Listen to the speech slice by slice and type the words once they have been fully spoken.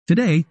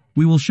Today,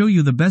 we will show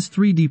you the best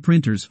 3D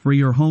printers for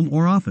your home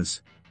or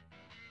office.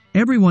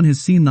 Everyone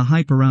has seen the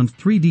hype around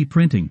 3D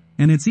printing,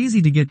 and it's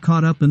easy to get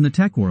caught up in the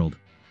tech world.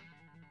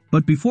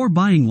 But before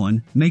buying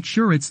one, make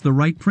sure it's the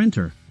right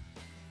printer.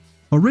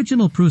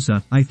 Original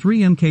Prusa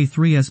i3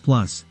 MK3S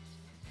Plus.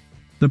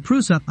 The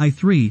Prusa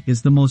i3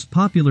 is the most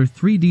popular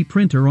 3D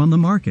printer on the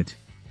market.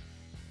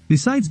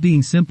 Besides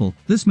being simple,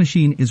 this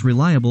machine is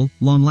reliable,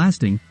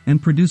 long-lasting,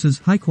 and produces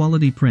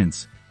high-quality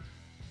prints.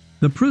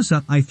 The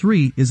Prusa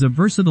i3 is a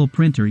versatile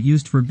printer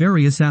used for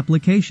various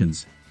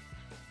applications.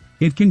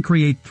 It can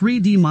create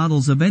 3D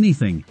models of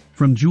anything,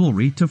 from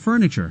jewelry to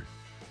furniture.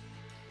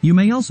 You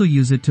may also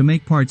use it to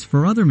make parts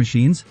for other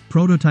machines,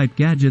 prototype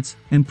gadgets,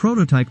 and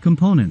prototype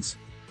components.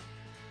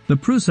 The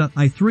Prusa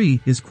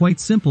i3 is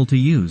quite simple to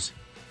use.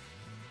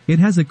 It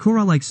has a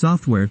Creality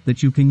software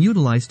that you can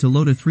utilize to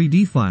load a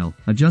 3D file,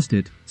 adjust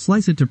it,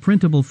 slice it to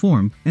printable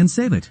form, and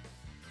save it.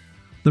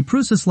 The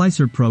Prusa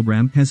Slicer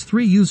program has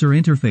 3 user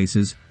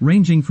interfaces,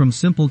 ranging from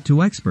simple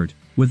to expert,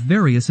 with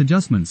various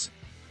adjustments.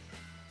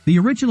 The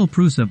original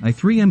Prusa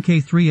i3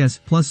 MK3S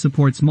Plus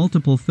supports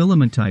multiple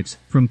filament types,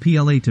 from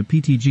PLA to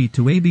PTG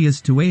to ABS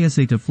to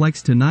ASA to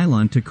flex to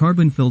nylon to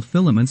carbon-filled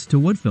filaments to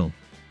wood-fill.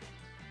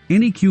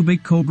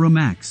 Anycubic Kobra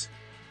Max.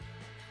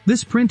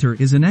 This printer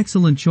is an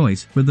excellent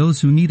choice for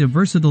those who need a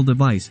versatile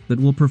device that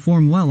will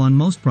perform well on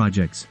most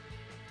projects.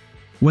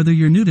 Whether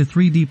you're new to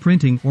 3D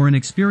printing or an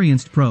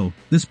experienced pro,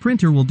 this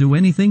printer will do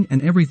anything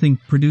and everything,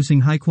 producing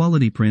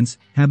high-quality prints,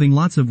 having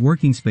lots of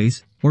working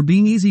space, or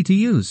being easy to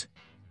use.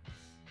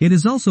 It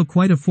is also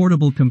quite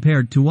affordable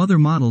compared to other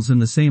models in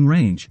the same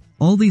range.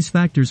 All these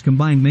factors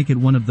combined make it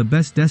one of the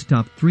best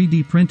desktop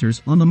 3D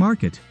printers on the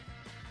market.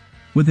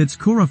 With its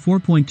Cura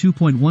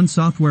 4.2.1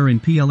 software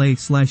and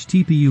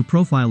PLA/TPU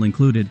profile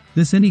included,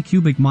 this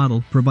Anycubic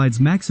model provides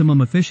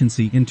maximum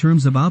efficiency in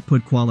terms of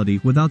output quality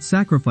without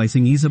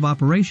sacrificing ease of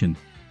operation.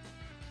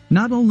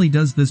 Not only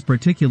does this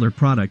particular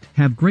product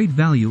have great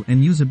value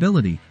and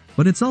usability,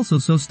 but it's also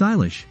so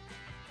stylish.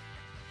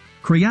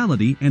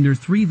 Creality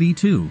Ender-3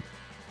 V2.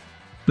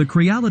 The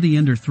Creality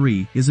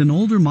Ender-3 is an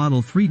older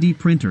model 3D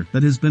printer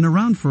that has been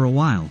around for a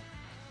while.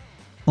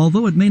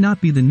 Although it may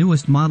not be the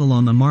newest model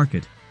on the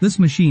market, this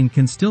machine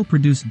can still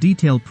produce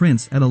detailed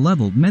prints at a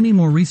level many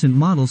more recent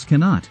models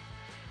cannot.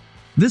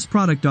 This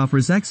product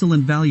offers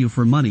excellent value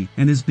for money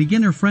and is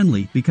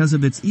beginner-friendly because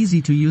of its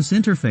easy-to-use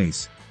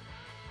interface.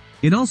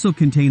 It also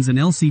contains an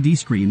LCD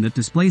screen that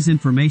displays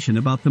information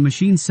about the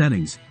machine's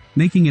settings,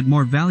 making it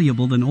more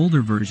valuable than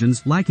older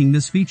versions lacking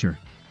this feature.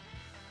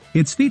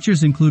 Its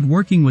features include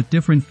working with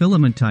different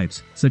filament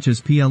types, such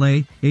as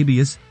PLA,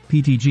 ABS,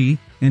 PTG,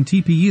 and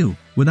TPU,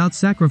 without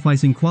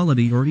sacrificing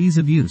quality or ease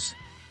of use.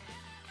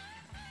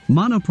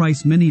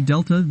 Monoprice Mini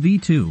Delta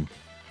V2.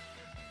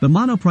 The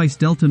Monoprice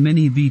Delta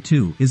Mini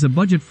V2 is a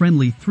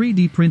budget-friendly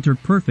 3D printer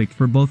perfect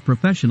for both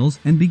professionals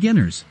and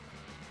beginners.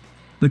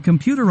 The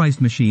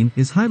computerized machine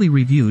is highly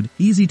reviewed,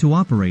 easy to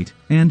operate,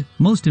 and,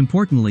 most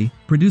importantly,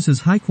 produces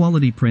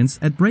high-quality prints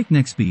at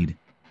breakneck speed.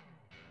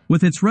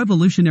 With its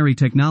revolutionary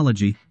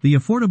technology, the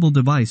affordable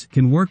device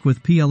can work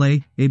with PLA,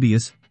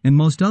 ABS, and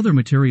most other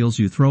materials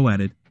you throw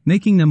at it,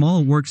 making them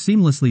all work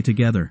seamlessly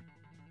together.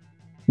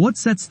 What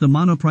sets the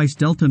Monoprice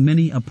Delta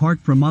Mini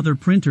apart from other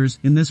printers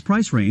in this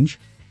price range?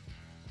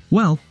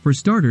 Well, for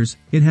starters,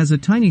 it has a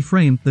tiny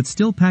frame that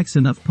still packs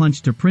enough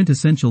punch to print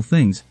essential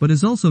things but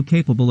is also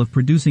capable of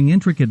producing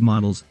intricate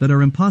models that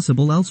are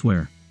impossible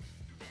elsewhere.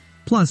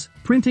 Plus,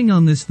 printing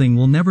on this thing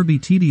will never be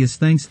tedious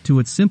thanks to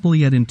its simple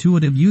yet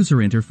intuitive user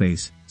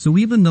interface, so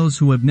even those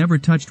who have never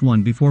touched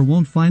one before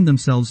won't find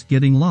themselves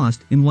getting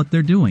lost in what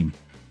they're doing.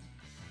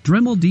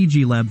 Dremel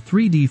DigiLab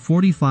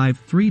 3D45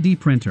 3D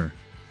Printer.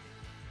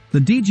 The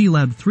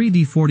DigiLab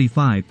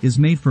 3D45 is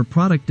made for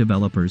product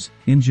developers,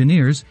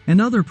 engineers, and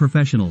other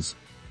professionals.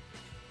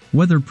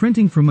 Whether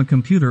printing from a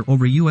computer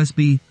over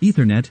USB,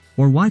 Ethernet,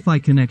 or Wi-Fi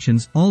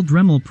connections, all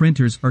Dremel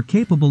printers are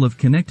capable of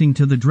connecting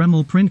to the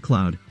Dremel Print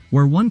Cloud,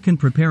 where one can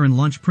prepare and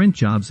launch print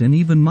jobs and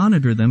even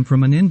monitor them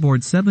from an inboard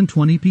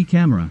 720p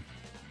camera.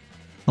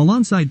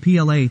 Alongside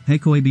PLA,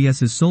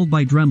 EcoABS is sold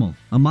by Dremel,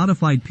 a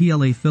modified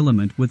PLA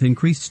filament with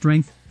increased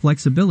strength,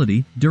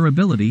 flexibility,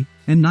 durability,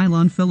 and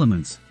nylon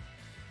filaments.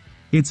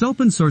 Its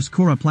open-source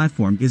Cura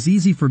platform is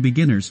easy for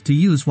beginners to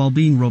use while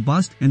being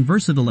robust and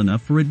versatile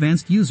enough for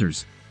advanced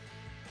users.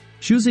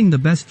 Choosing the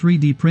best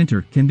 3D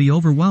printer can be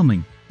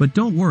overwhelming, but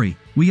don't worry,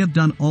 we have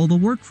done all the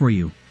work for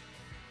you.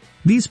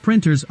 These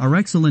printers are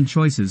excellent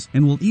choices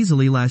and will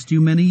easily last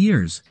you many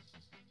years.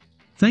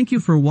 Thank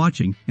you for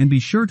watching, and be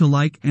sure to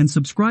like and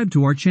subscribe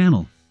to our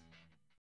channel.